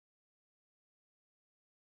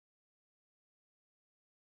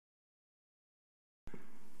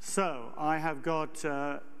So I have got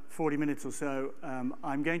 40 minutes or so.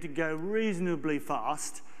 I'm going to go reasonably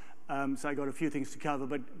fast, so I got a few things to cover,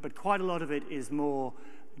 but quite a lot of it is more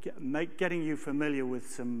getting you familiar with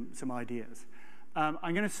some ideas. I'm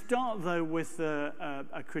going to start, though, with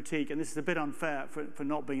a critique, and this is a bit unfair for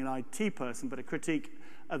not being an IT person, but a critique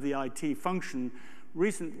of the IT function.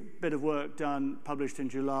 Recent bit of work done, published in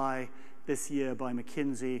July this year by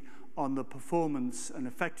McKinsey on the performance and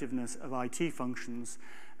effectiveness of IT functions.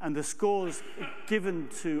 And the scores given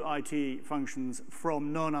to IT functions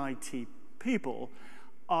from non-IT people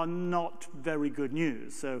are not very good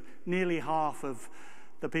news. So nearly half of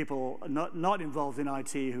the people not involved in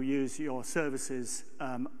IT who use your services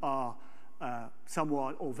are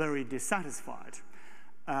somewhat or very dissatisfied.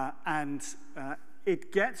 And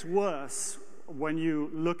it gets worse when you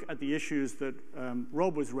look at the issues that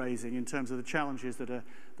Rob was raising in terms of the challenges that are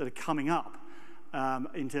coming up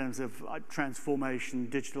in terms of transformation,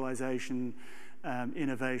 digitalization,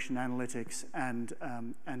 innovation, analytics,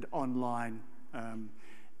 and online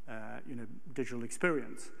digital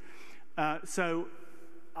experience. So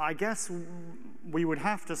I guess we would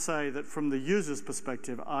have to say that from the user's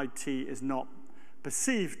perspective, IT is not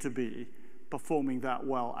perceived to be performing that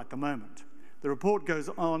well at the moment. The report goes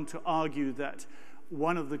on to argue that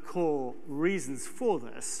one of the core reasons for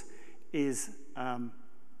this is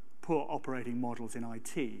poor operating models in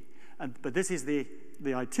IT. But this is the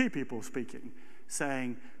IT people speaking,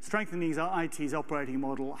 saying strengthening IT's operating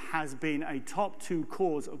model has been a top 2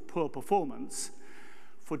 cause of poor performance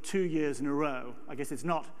for 2 years in a row. I guess it's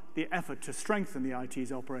not the effort to strengthen the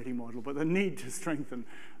IT's operating model, but the need to strengthen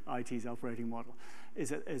IT's operating model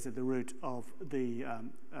is at the root of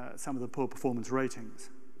some of the poor performance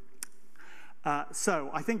ratings.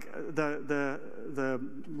 So I think the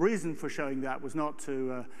reason for showing that was not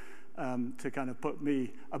to kind of put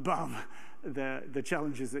me above the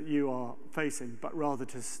challenges that you are facing, but rather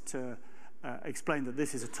to explain that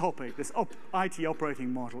this is a topic, this IT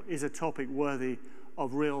operating model is a topic worthy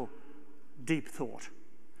of real deep thought.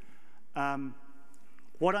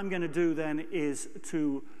 What I'm going to do then is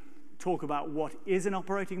to talk about what is an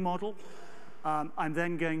operating model. I'm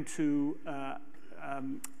then going to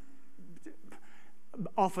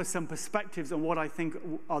offer some perspectives on what I think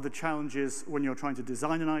are the challenges when you're trying to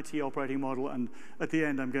design an IT operating model, and at the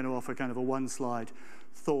end I'm going to offer kind of a one-slide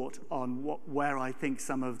thought on where I think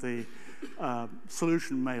some of the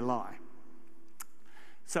solution may lie.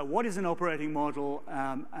 So what is an operating model,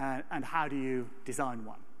 and how do you design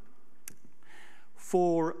one?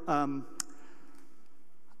 For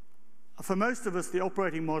most of us, the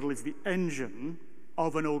operating model is the engine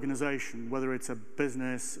of an organization, whether it's a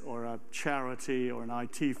business or a charity or an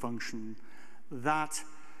IT function, that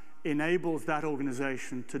enables that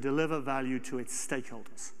organization to deliver value to its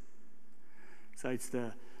stakeholders. So it's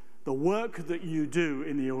the work that you do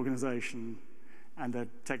in the organization and the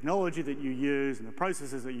technology that you use and the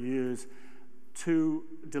processes that you use to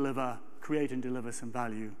create and deliver some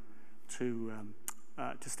value to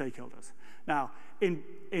stakeholders. Now,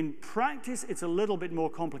 in practice, it's a little bit more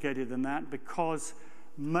complicated than that, because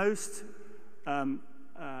most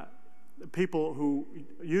people who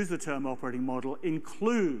use the term operating model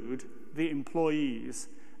include the employees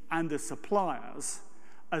and the suppliers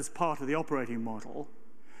as part of the operating model,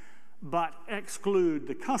 but exclude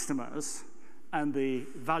the customers and the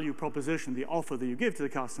value proposition, the offer that you give to the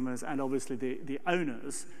customers, and obviously the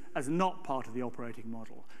owners as not part of the operating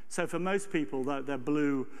model. So for most people,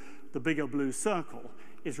 the bigger blue circle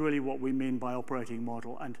is really what we mean by operating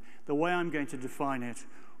model. And the way I'm going to define it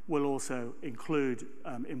will also include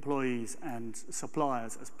employees and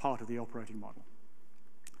suppliers as part of the operating model.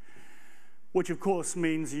 Which, of course,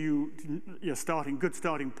 means your good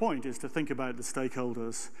starting point is to think about the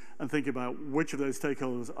stakeholders and think about which of those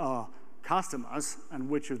stakeholders are customers and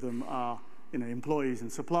which of them are employees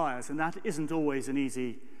and suppliers. And that isn't always an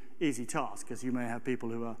easy task, because you may have people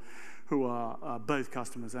who are both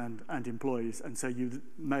customers and employees, and so you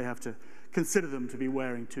may have to consider them to be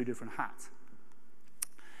wearing 2 different hats.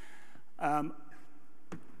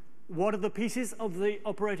 What are the pieces of the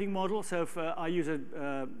operating model? So I use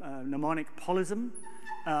a mnemonic POLISM,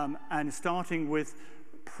 and starting with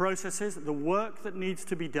processes, the work that needs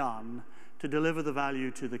to be done to deliver the value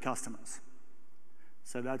to the customers.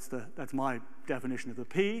 So that's my definition of the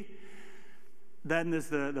P. Then there's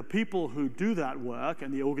the people who do that work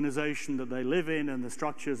and the organization that they live in and the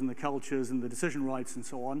structures and the cultures and the decision rights and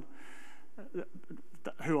so on,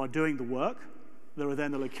 who are doing the work. There are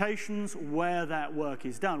then the locations where that work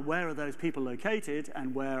is done. Where are those people located,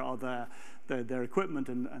 and where are their equipment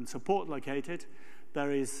and support located?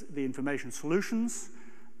 There is the information solutions,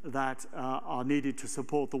 that are needed to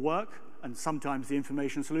support the work, and sometimes the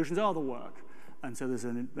information solutions are the work, and so there's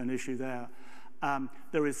an issue there.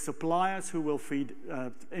 There is suppliers who will feed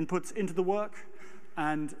inputs into the work,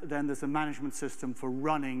 and then there's a management system for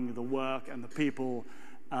running the work and the people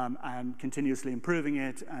and continuously improving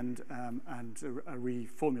it and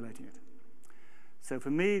reformulating it. So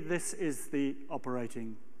for me, this is the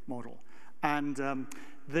operating model. And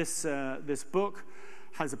this book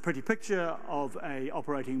has a pretty picture of a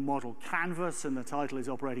operating model canvas, and the title is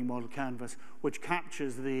Operating Model Canvas, which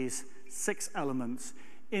captures these 6 elements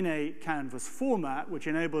in a canvas format, which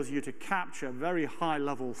enables you to capture very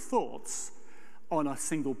high-level thoughts on a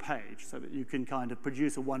single page, so that you can kind of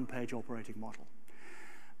produce a one-page operating model.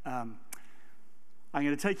 I'm going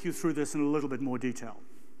to take you through this in a little bit more detail.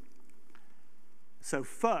 So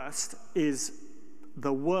first is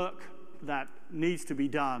the work that needs to be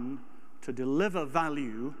done to deliver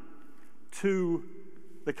value to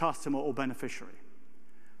the customer or beneficiary.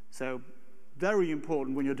 So very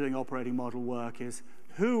important when you're doing operating model work is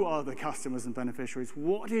who are the customers and beneficiaries,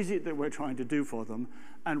 what is it that we're trying to do for them,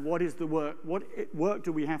 and what is the work, work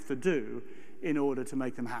do we have to do in order to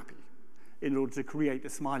make them happy, in order to create the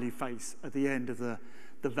smiley face at the end of the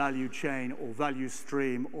value chain or value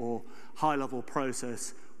stream or high-level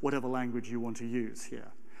process, whatever language you want to use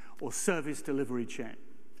here, or service delivery chain.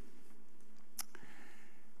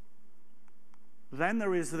 Then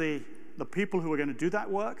there is the people who are going to do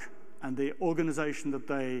that work and the organization that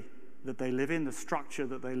they live in, the structure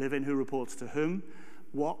that they live in, who reports to whom,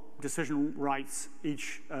 what decision rights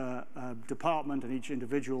each department and each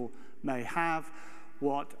individual may have,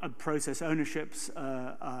 what process ownerships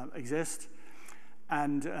exist,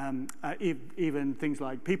 and even things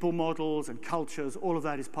like people models and cultures. All of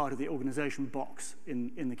that is part of the organization box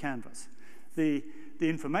in the canvas. The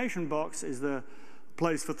information box is the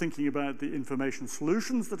place for thinking about the information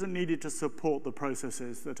solutions that are needed to support the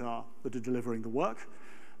processes that are delivering the work.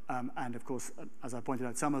 And of course, as I pointed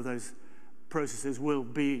out, some of those processes will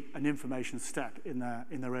be an information step in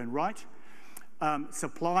their own right.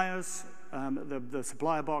 Suppliers, the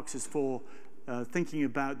supplier box is for thinking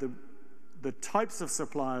about the types of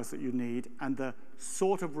suppliers that you need and the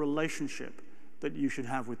sort of relationship that you should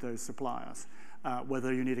have with those suppliers.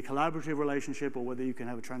 Whether you need a collaborative relationship or whether you can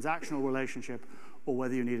have a transactional relationship or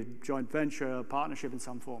whether you need a joint venture, a partnership in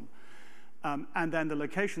some form. And then the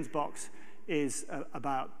locations box is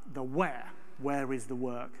about the where. Where is the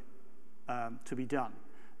work to be done?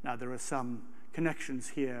 Now, there are some connections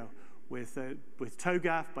here with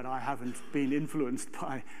TOGAF, but I haven't been influenced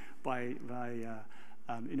by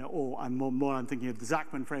or I'm thinking of the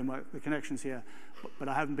Zachman framework, the connections here, but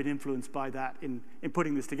I haven't been influenced by that in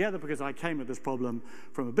putting this together because I came at this problem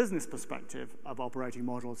from a business perspective of operating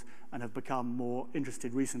models and have become more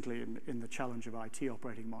interested recently in the challenge of IT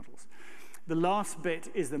operating models. The last bit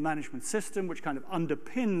is the management system, which kind of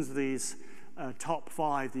underpins these top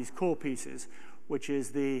 5, these core pieces, which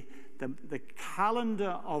is the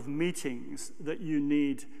calendar of meetings that you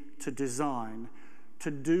need to design to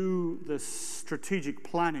do the strategic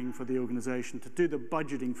planning for the organization, to do the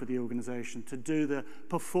budgeting for the organization, to do the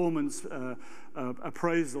performance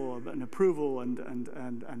appraisal and approval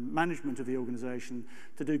and management of the organization,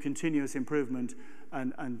 to do continuous improvement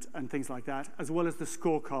and things like that, as well as the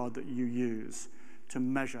scorecard that you use to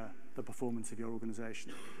measure the performance of your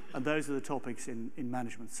organization. And those are the topics in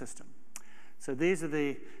management system. So these are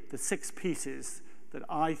the 6 pieces that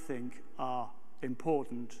I think are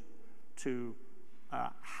important to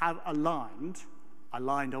have aligned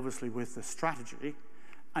obviously with the strategy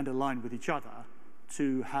and aligned with each other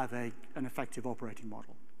to have an effective operating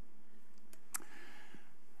model.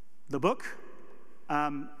 The book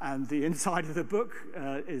and the inside of the book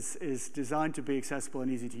is designed to be accessible and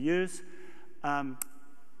easy to use.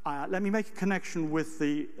 Let me make a connection with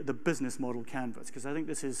the business model canvas, because I think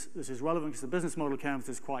this is relevant, because the business model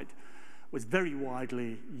canvas was very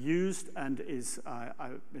widely used and is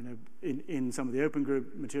in some of the open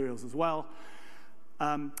group materials as well.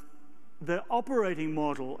 The operating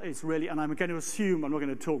model is really, and I'm going to assume, I'm not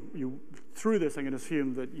going to talk you through this, I'm going to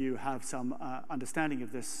assume that you have some understanding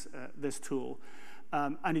of this tool.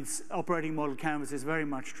 And its operating model canvas is very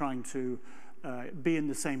much trying to be in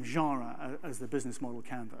the same genre as the business model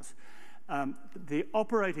canvas. The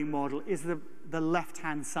operating model is the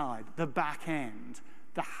left-hand side, the back end,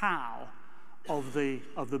 the how of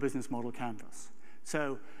the business model canvas.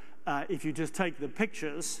 So if you just take the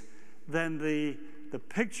pictures, then the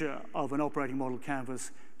picture of an operating model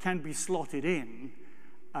canvas can be slotted in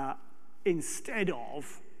instead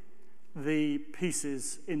of the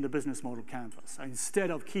pieces in the business model canvas. So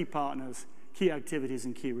instead of key partners, key activities,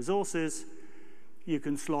 and key resources, you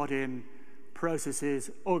can slot in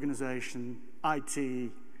processes, organization,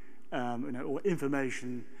 IT, or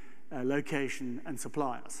information, location, and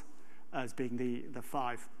suppliers as being the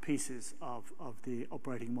 5 pieces of the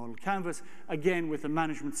operating model canvas. Again, with the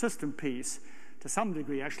management system piece, to some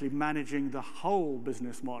degree, actually managing the whole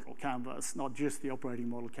business model canvas, not just the operating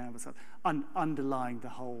model canvas, underlying the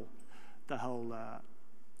whole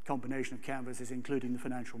combination of canvases, including the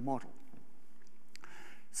financial model.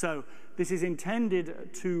 So this is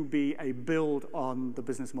intended to be a build on the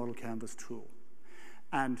business model canvas tool.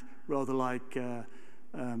 And rather like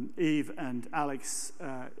Eve and Alex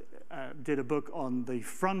did a book on the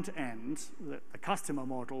front end, the customer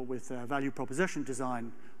model with a value proposition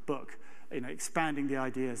design book, expanding the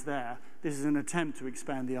ideas there. This is an attempt to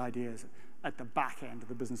expand the ideas at the back end of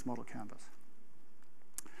the business model canvas.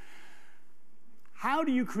 How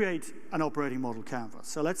do you create an operating model canvas?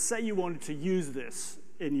 So let's say you wanted to use this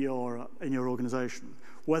in your organization,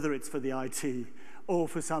 whether it's for the IT or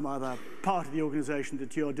for some other part of the organization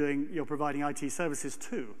that you're providing IT services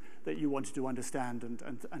to, that you wanted to understand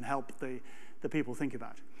and help the people think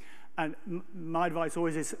about. And my advice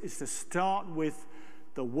always is to start with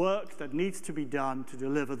the work that needs to be done to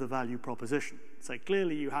deliver the value proposition. So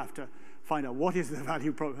clearly you have to find out what is the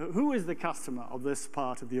value proposition, who is the customer of this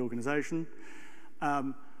part of the organization,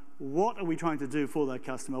 what are we trying to do for that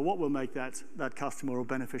customer, what will make that customer or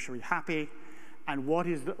beneficiary happy, and what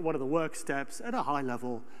are the work steps at a high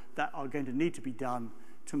level that are going to need to be done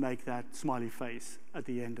to make that smiley face at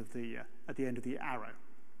the end of the arrow.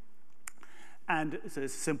 And it's a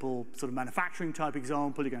simple sort of manufacturing type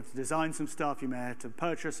example. You're going to have to design some stuff. You may have to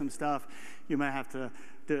purchase some stuff. You may have to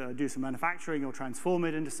do some manufacturing or transform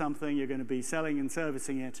it into something. You're going to be selling and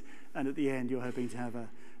servicing it. And at the end, you're hoping to have a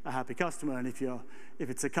happy customer. And if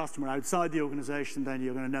it's a customer outside the organization, then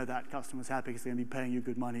you're going to know that customer's happy because they're going to be paying you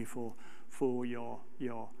good money for your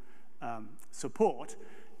support.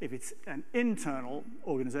 If it's an internal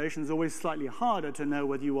organization, it's always slightly harder to know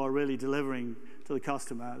whether you are really delivering to the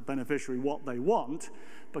customer, the beneficiary, what they want,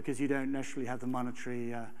 because you don't necessarily have the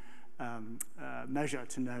monetary measure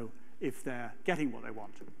to know if they're getting what they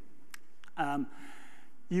want.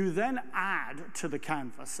 You then add to the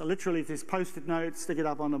canvas. So literally, this Post-it note, stick it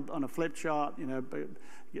up on a flip chart.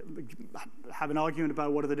 Have an argument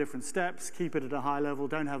about what are the different steps. Keep it at a high level.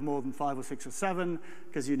 Don't have more than 5 or 6 or 7,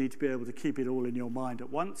 because you need to be able to keep it all in your mind at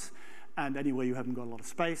once. And anyway, you haven't got a lot of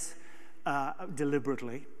space.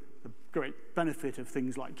 Deliberately, the great benefit of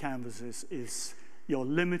things like canvases is you're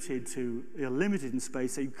limited in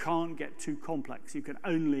space, so you can't get too complex. You can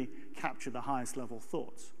only capture the highest level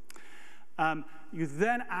thoughts. You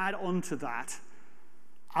then add on to that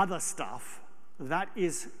other stuff that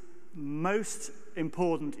is most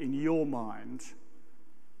important in your mind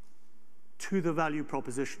to the value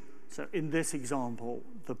proposition. So in this example,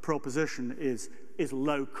 the proposition is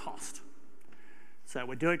low cost. So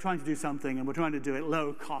we're trying to do something, and we're trying to do it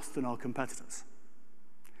lower cost than our competitors.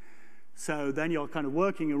 So then you're kind of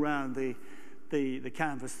working around the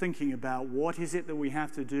canvas, thinking about what is it that we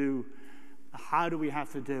have to do, how do we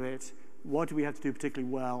have to do it, what do we have to do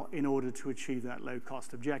particularly well in order to achieve that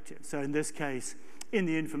low-cost objective? So in this case, in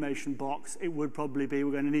the information box, it would probably be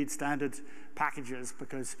we're going to need standard packages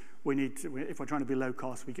because we need to, if we're trying to be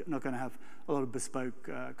low-cost, we're not going to have a lot of bespoke,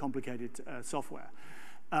 complicated software.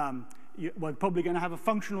 We're probably going to have a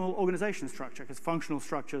functional organization structure because functional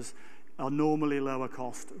structures are normally lower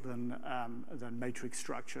cost than matrix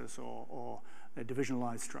structures or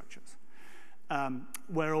divisionalized structures.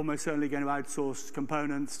 We're almost certainly going to outsource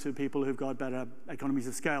components to people who've got better economies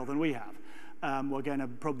of scale than we have. We're going to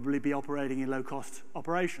probably be operating in low-cost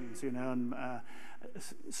operations, and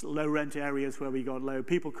low-rent areas where we got low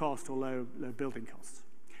people cost or low building costs.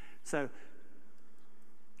 So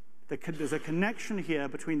there's a connection here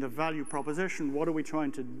between the value proposition, what are we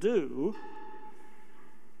trying to do,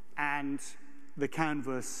 and the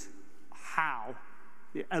canvas, how,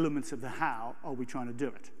 the elements of the how are we trying to do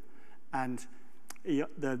it. And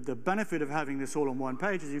the benefit of having this all on one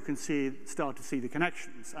page is you can start to see the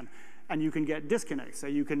connections, and you can get disconnects. So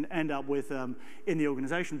you can end up with, in the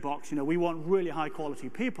organization box, we want really high quality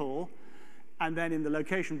people, and then in the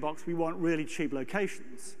location box, we want really cheap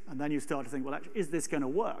locations. And then you start to think, well, actually, is this going to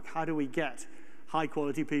work? How do we get high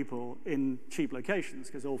quality people in cheap locations?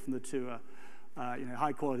 Because often the two are,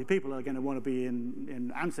 high quality people are going to want to be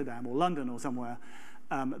in Amsterdam or London or somewhere.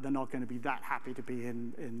 They're not going to be that happy to be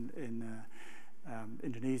in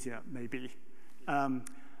Indonesia, maybe.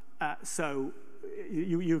 So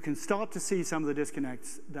you can start to see some of the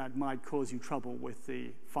disconnects that might cause you trouble with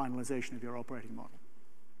the finalization of your operating model.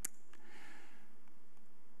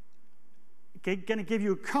 Okay, going to give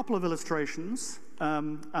you a couple of illustrations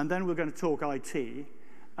and then we're going to talk IT.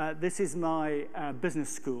 This is my business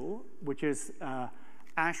school, which is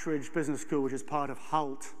Ashridge Business School, which is part of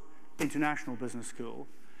HULT International Business School.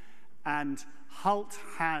 And HULT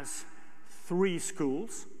has 3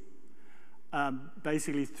 schools,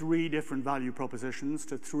 basically 3 different value propositions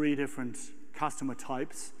to 3 different customer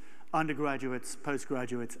types: undergraduates,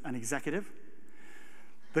 postgraduates, and executive.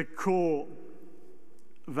 The core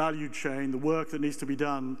value chain, the work that needs to be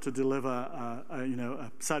done to deliver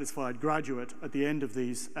a satisfied graduate at the end of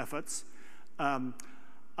these efforts,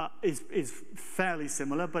 is fairly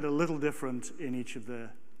similar, but a little different in each of the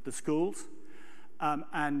schools.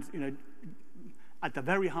 And at the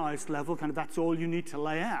very highest level, kind of that's all you need to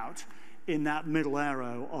lay out in that middle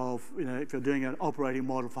arrow of, if you're doing an operating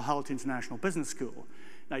model for HULT International Business School.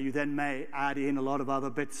 Now, you then may add in a lot of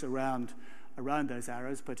other bits around those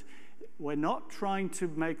arrows, but we're not trying to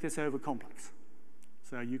make this over complex.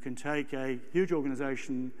 So you can take a huge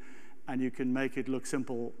organization and you can make it look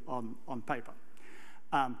simple on paper.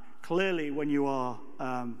 Clearly, when you are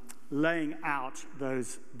laying out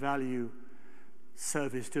those value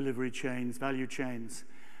service delivery chains, value chains,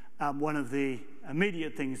 one of the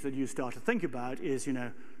immediate things that you start to think about is,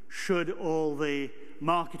 should all the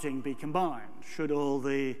marketing be combined? Should all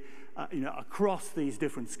the, across these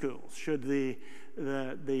different schools? Should the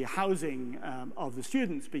housing of the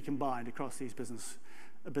students be combined across these business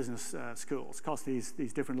schools, across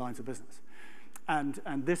these different lines of business? And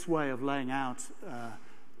this way of laying out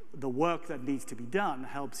the work that needs to be done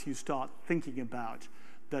helps you start thinking about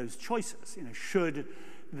those choices. Should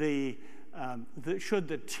the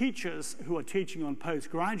teachers who are teaching on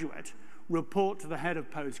postgraduate report to the head of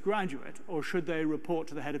postgraduate, or should they report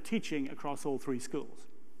to the head of teaching across all 3 schools?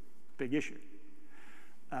 Big issue.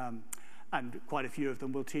 And quite a few of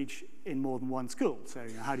them will teach in more than one school. So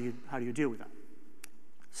how do you deal with that?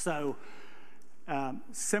 So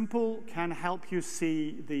simple can help you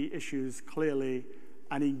see the issues clearly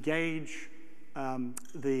and engage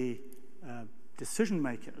the decision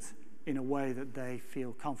makers in a way that they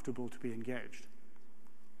feel comfortable to be engaged.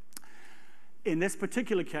 In this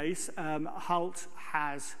particular case, HULT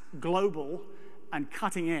has global and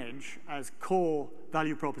cutting edge as core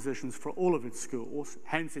value propositions for all of its schools.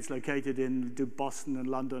 Hence, it's located in Boston and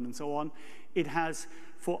London and so on. It has,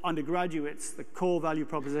 for undergraduates, the core value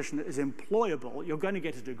proposition is employable. You're going to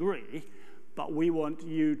get a degree, but we want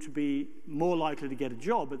you to be more likely to get a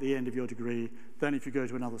job at the end of your degree than if you go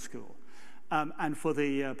to another school. And for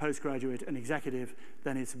the postgraduate and executive,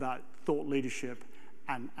 then it's about thought leadership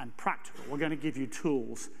and practical. We're going to give you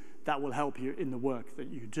tools that will help you in the work that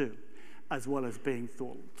you do, as well as being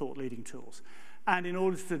thought-leading tools. And in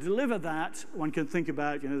order to deliver that, one can think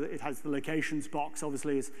about, it has the locations box,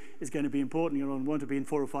 obviously, is going to be important. You want to be in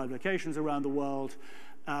 4 or 5 locations around the world.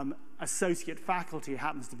 Associate faculty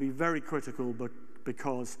happens to be very critical, but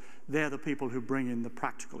because they're the people who bring in the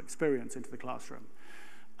practical experience into the classroom.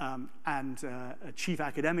 And a chief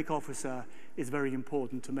academic officer is very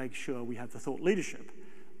important to make sure we have the thought leadership.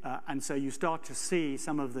 And so you start to see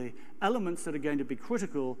some of the elements that are going to be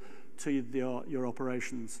critical to your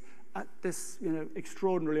operations. At this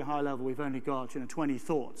extraordinarily high level, we've only got 20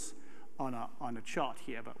 thoughts on a chart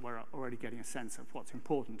here, but we're already getting a sense of what's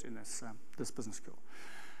important in this business school.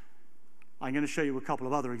 I'm going to show you a couple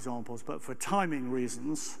of other examples, but for timing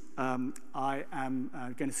reasons, I am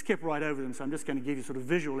going to skip right over them, so I'm just going to give you sort of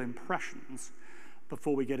visual impressions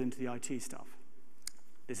before we get into the IT stuff.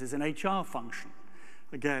 This is an HR function.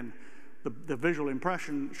 Again, the visual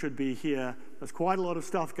impression should be here. There's quite a lot of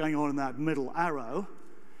stuff going on in that middle arrow.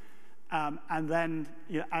 And then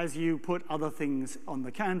as you put other things on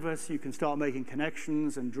the canvas, you can start making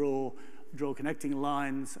connections and draw connecting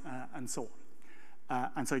lines and so on.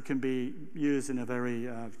 And so it can be used in a very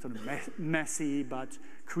sort of messy but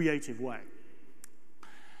creative way.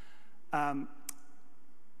 Let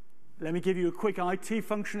me give you a quick IT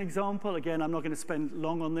function example. Again, I'm not going to spend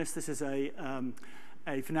long on this. This is a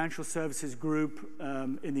financial services group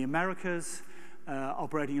in the Americas,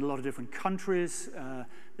 operating in a lot of different countries.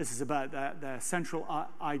 This is about their central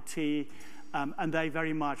IT, and they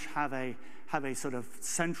very much have a sort of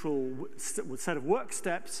central set of work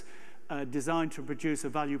steps designed to produce a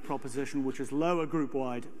value proposition which is lower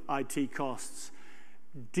group-wide IT costs,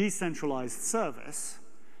 decentralized service,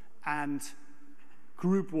 and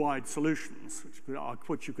group-wide solutions,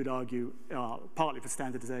 which you could argue are partly for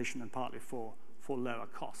standardization and partly for lower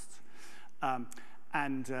costs.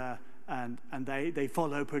 And they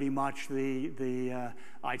follow pretty much the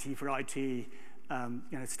IT for IT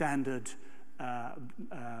standard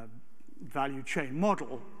value chain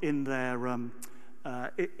model in their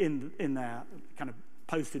in their kind of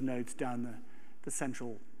posted notes down the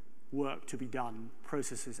central work to be done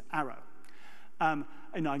processes arrow. And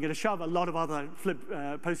I'm going to shove a lot of other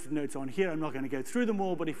post-it notes on here. I'm not going to go through them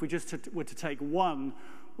all, but if we just were to take one,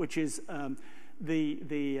 which is I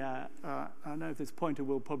know if this pointer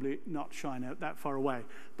will probably not shine out that far away,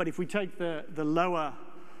 but if we take the lower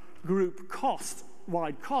group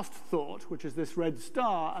wide cost thought, which is this red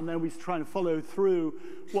star, and then we try to follow through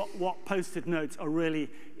what post-it notes are really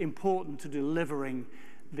important to delivering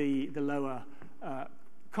the lower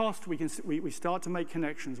cost, we start to make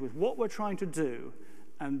connections with what we're trying to do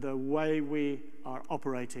and the way we are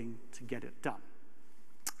operating to get it done.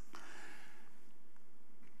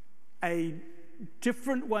 A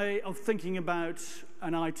different way of thinking about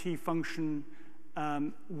an IT function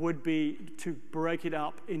would be to break it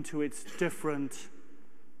up into its different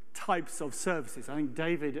types of services. I think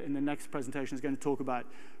David in the next presentation is going to talk about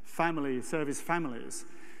service families,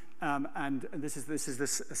 and this is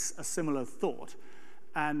a similar thought.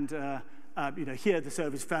 And here the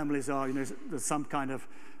service families are, there's some kind of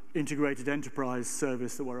integrated enterprise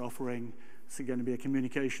service that we're offering. It's going to be a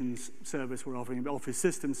communications service we're offering, an office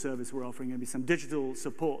system service we're offering, maybe some digital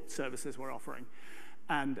support services we're offering.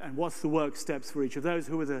 And what's the work steps for each of those?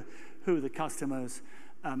 Who are the customers?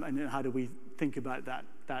 And how do we think about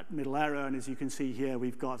that middle arrow? And as you can see here,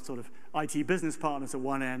 we've got sort of IT business partners at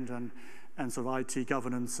one end and sort of IT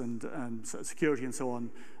governance and security and so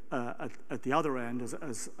on at the other end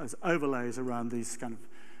as overlays around these kind of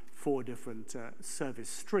 4 different service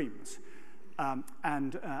streams.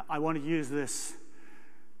 I want to use this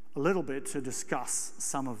a little bit to discuss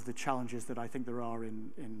some of the challenges that I think there are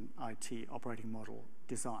in IT operating model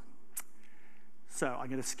design. So I'm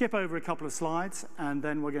going to skip over a couple of slides, and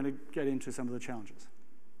then we're going to get into some of the challenges.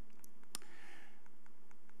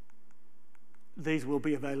 These will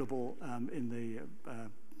be available in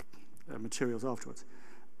the materials afterwards.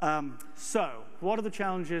 So what are the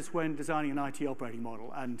challenges when designing an IT operating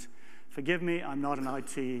model? And forgive me, I've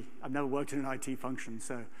never worked in an IT function,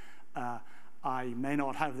 so I may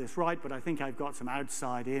not have this right, but I think I've got some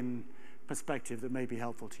outside-in perspective that may be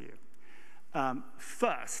helpful to you.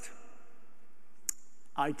 First,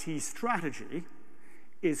 IT strategy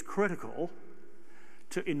is critical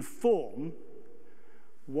to inform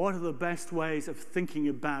what are the best ways of thinking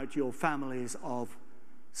about your families of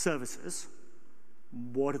services,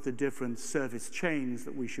 what are the different service chains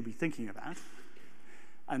that we should be thinking about,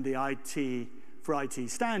 and the IT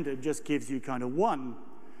standard just gives you kind of one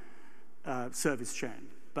service chain.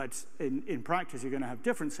 But in practice, you're going to have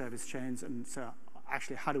different service chains, and so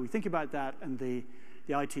actually, how do we think about that? And the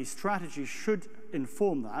IT strategy should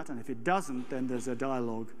inform that, and if it doesn't, then there's a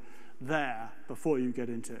dialogue there before you get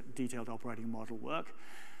into detailed operating model work.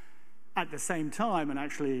 At the same time, and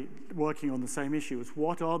actually working on the same issue, is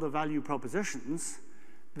what are the value propositions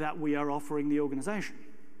that we are offering the organization?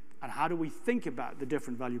 And how do we think about the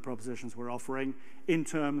different value propositions we're offering in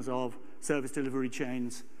terms of service delivery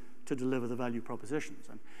chains to deliver the value propositions?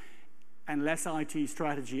 And unless IT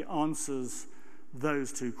strategy answers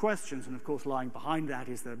those 2 questions, and of course lying behind that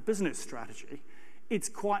is the business strategy, it's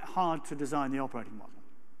quite hard to design the operating model.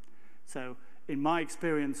 So in my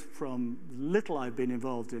experience, from little I've been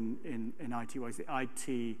involved in IT ways, the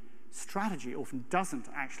IT strategy often doesn't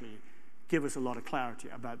actually give us a lot of clarity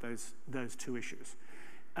about those 2 issues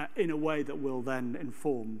in a way that will then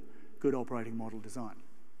inform good operating model design.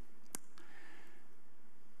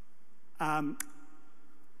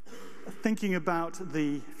 Thinking about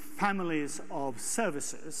the families of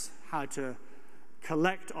services, how to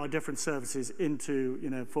collect our different services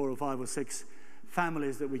into 4 or 5 or 6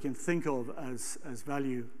 families that we can think of as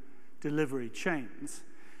value delivery chains.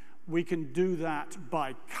 We can do that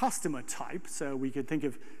by customer type, so we can think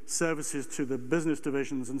of services to the business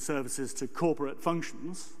divisions and services to corporate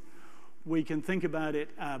functions. We can think about it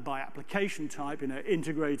by application type,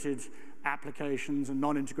 integrated applications and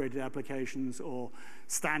non-integrated applications, or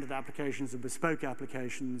standard applications and bespoke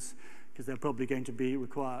applications, because they're probably going to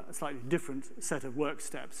require a slightly different set of work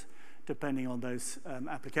steps depending on those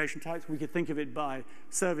application types. We could think of it by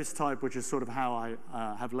service type, which is sort of how I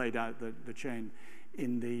have laid out the chain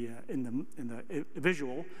in the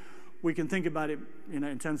visual. We can think about it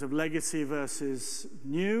in terms of legacy versus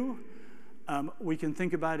new. We can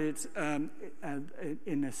think about it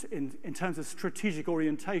in terms of strategic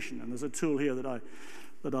orientation, and there's a tool here that I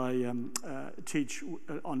teach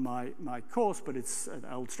on my course, but it's an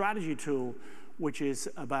old strategy tool, which is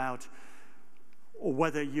about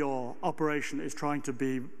whether your operation is trying to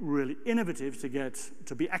be really innovative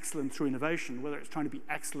to be excellent through innovation, whether it's trying to be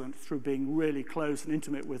excellent through being really close and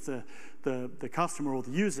intimate with the customer or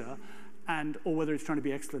the user, or whether it's trying to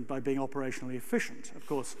be excellent by being operationally efficient. Of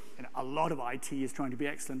course, a lot of IT is trying to be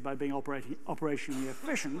excellent by being operationally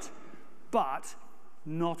efficient, but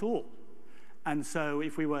not all. And so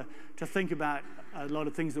if we were to think about a lot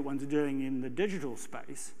of things that one's doing in the digital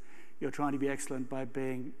space, you're trying to be excellent by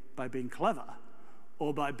being clever,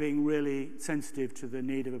 or by being really sensitive to the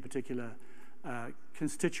need of a particular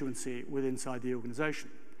constituency inside the organization.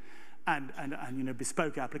 And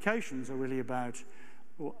bespoke applications are really about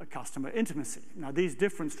customer intimacy. Now, these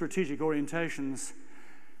different strategic orientations,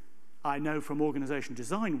 I know from organization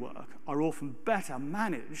design work, are often better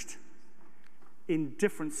managed in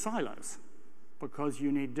different silos, because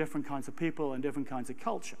you need different kinds of people and different kinds of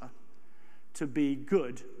culture to be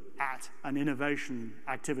good at an innovation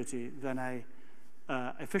activity than a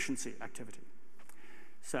efficiency activity.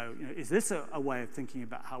 So, is this a way of thinking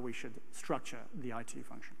about how we should structure the IT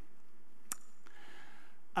function?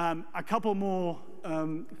 A couple more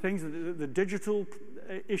things. The digital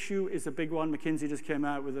issue is a big one. McKinsey just came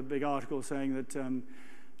out with a big article saying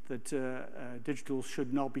that digital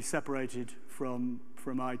should not be separated from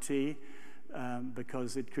IT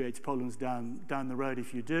because it creates problems down the road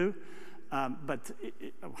if you do. But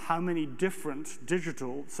how many different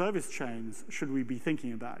digital service chains should we be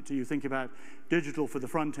thinking about? Do you think about digital for the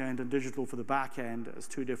front end and digital for the back end as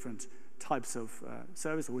two different types of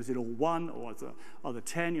service, or is it all one, or are the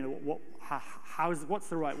 10? What's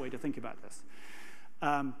the right way to think about this?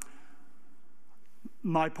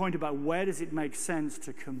 My point about where does it make sense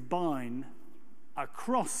to combine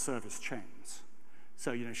across service chains?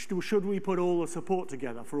 So, should we put all the support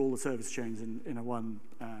together for all the service chains in a one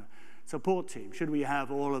support team? Should we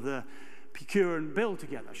have all of the procure and build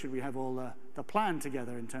together? Should we have all the plan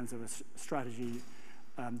together in terms of a strategy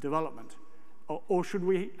development? Or should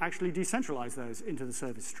we actually decentralize those into the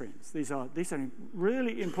service streams? These are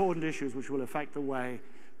really important issues which will affect the way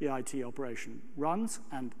the IT operation runs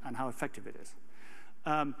and how effective it is.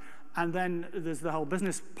 And then there's the whole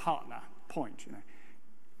business partner point.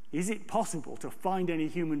 Is it possible to find any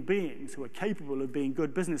human beings who are capable of being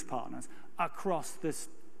good business partners across this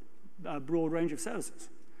broad range of services?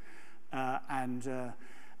 HR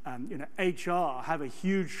have a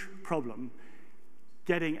huge problem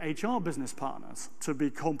getting HR business partners to be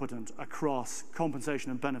competent across compensation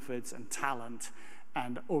and benefits and talent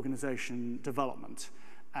and organization development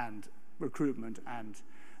and recruitment and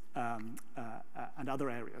other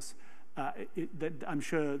areas. I'm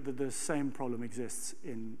sure that the same problem exists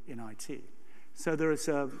in IT. So there is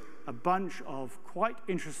a bunch of quite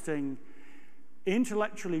interesting,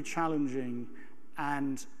 intellectually challenging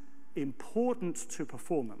and important to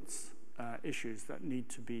performance issues that need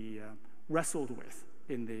to be wrestled with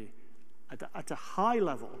at a high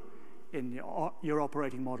level in your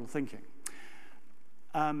operating model thinking.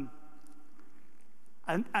 And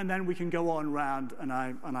then we can go on round, and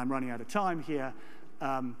I'm running out of time here,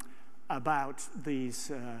 about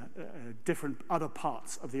these different other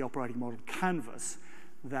parts of the operating model canvas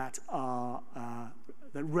that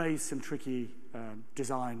raise some tricky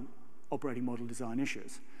operating model design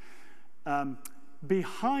issues.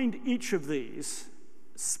 Behind each of these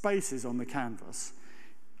spaces on the canvas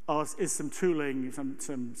is some tooling,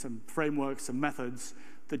 some frameworks, some methods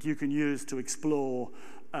that you can use to explore,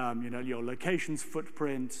 your locations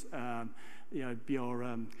footprint, there's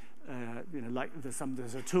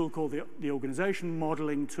a tool called the organization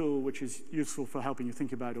modeling tool, which is useful for helping you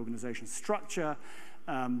think about organization structure,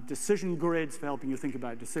 decision grids for helping you think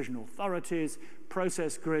about decision authorities,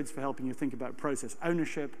 process grids for helping you think about process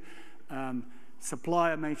ownership,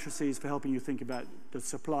 supplier matrices for helping you think about the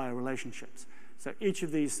supplier relationships. So each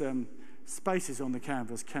of these spaces on the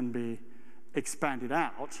canvas can be expanded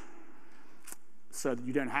out so that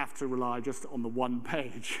you don't have to rely just on the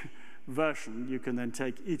one-page version. You can then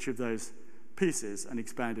take each of those pieces and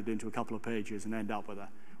expand it into a couple of pages and end up with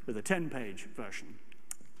a 10-page version.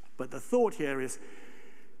 But the thought here is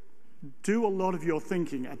do a lot of your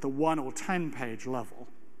thinking at the 1 or 10-page level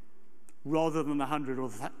rather than the 100 or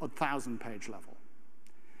 1,000-page level.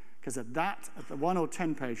 Because at the 1 or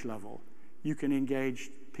 10-page level, you can engage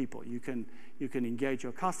people. You can engage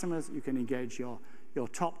your customers. You can engage your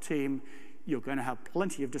top team. You're going to have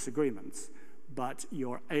plenty of disagreements, but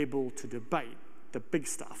you're able to debate the big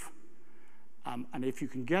stuff. And if you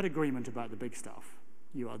can get agreement about the big stuff,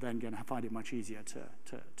 you are then going to find it much easier to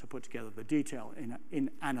put together the detail in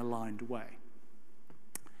an aligned way.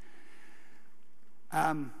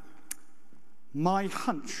 My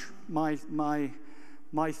hunch, my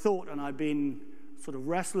thought, and I've been sort of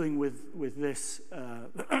wrestling with this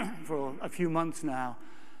for a few months now,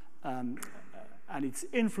 and it's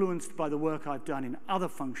influenced by the work I've done in other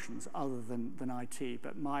functions other than IT,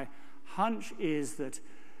 but my hunch is that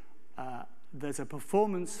there's a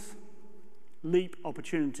performance leap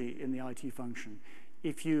opportunity in the IT function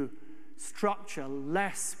if you structure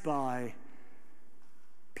less by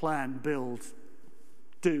plan, build,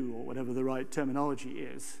 do, or whatever the right terminology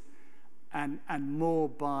is, and more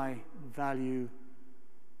by value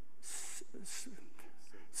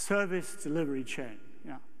service delivery chain,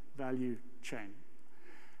 yeah, value chain.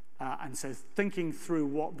 And so thinking through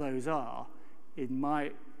what those are, in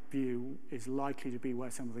my view, is likely to be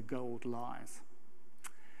where some of the gold lies.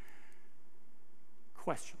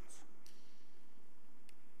 Questions?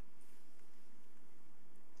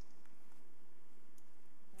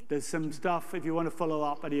 There's some stuff, if you want to follow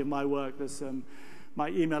up any of my work, there's my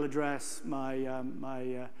email address, my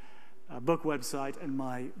book website, and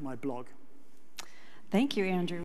my blog. Thank you, Andrew.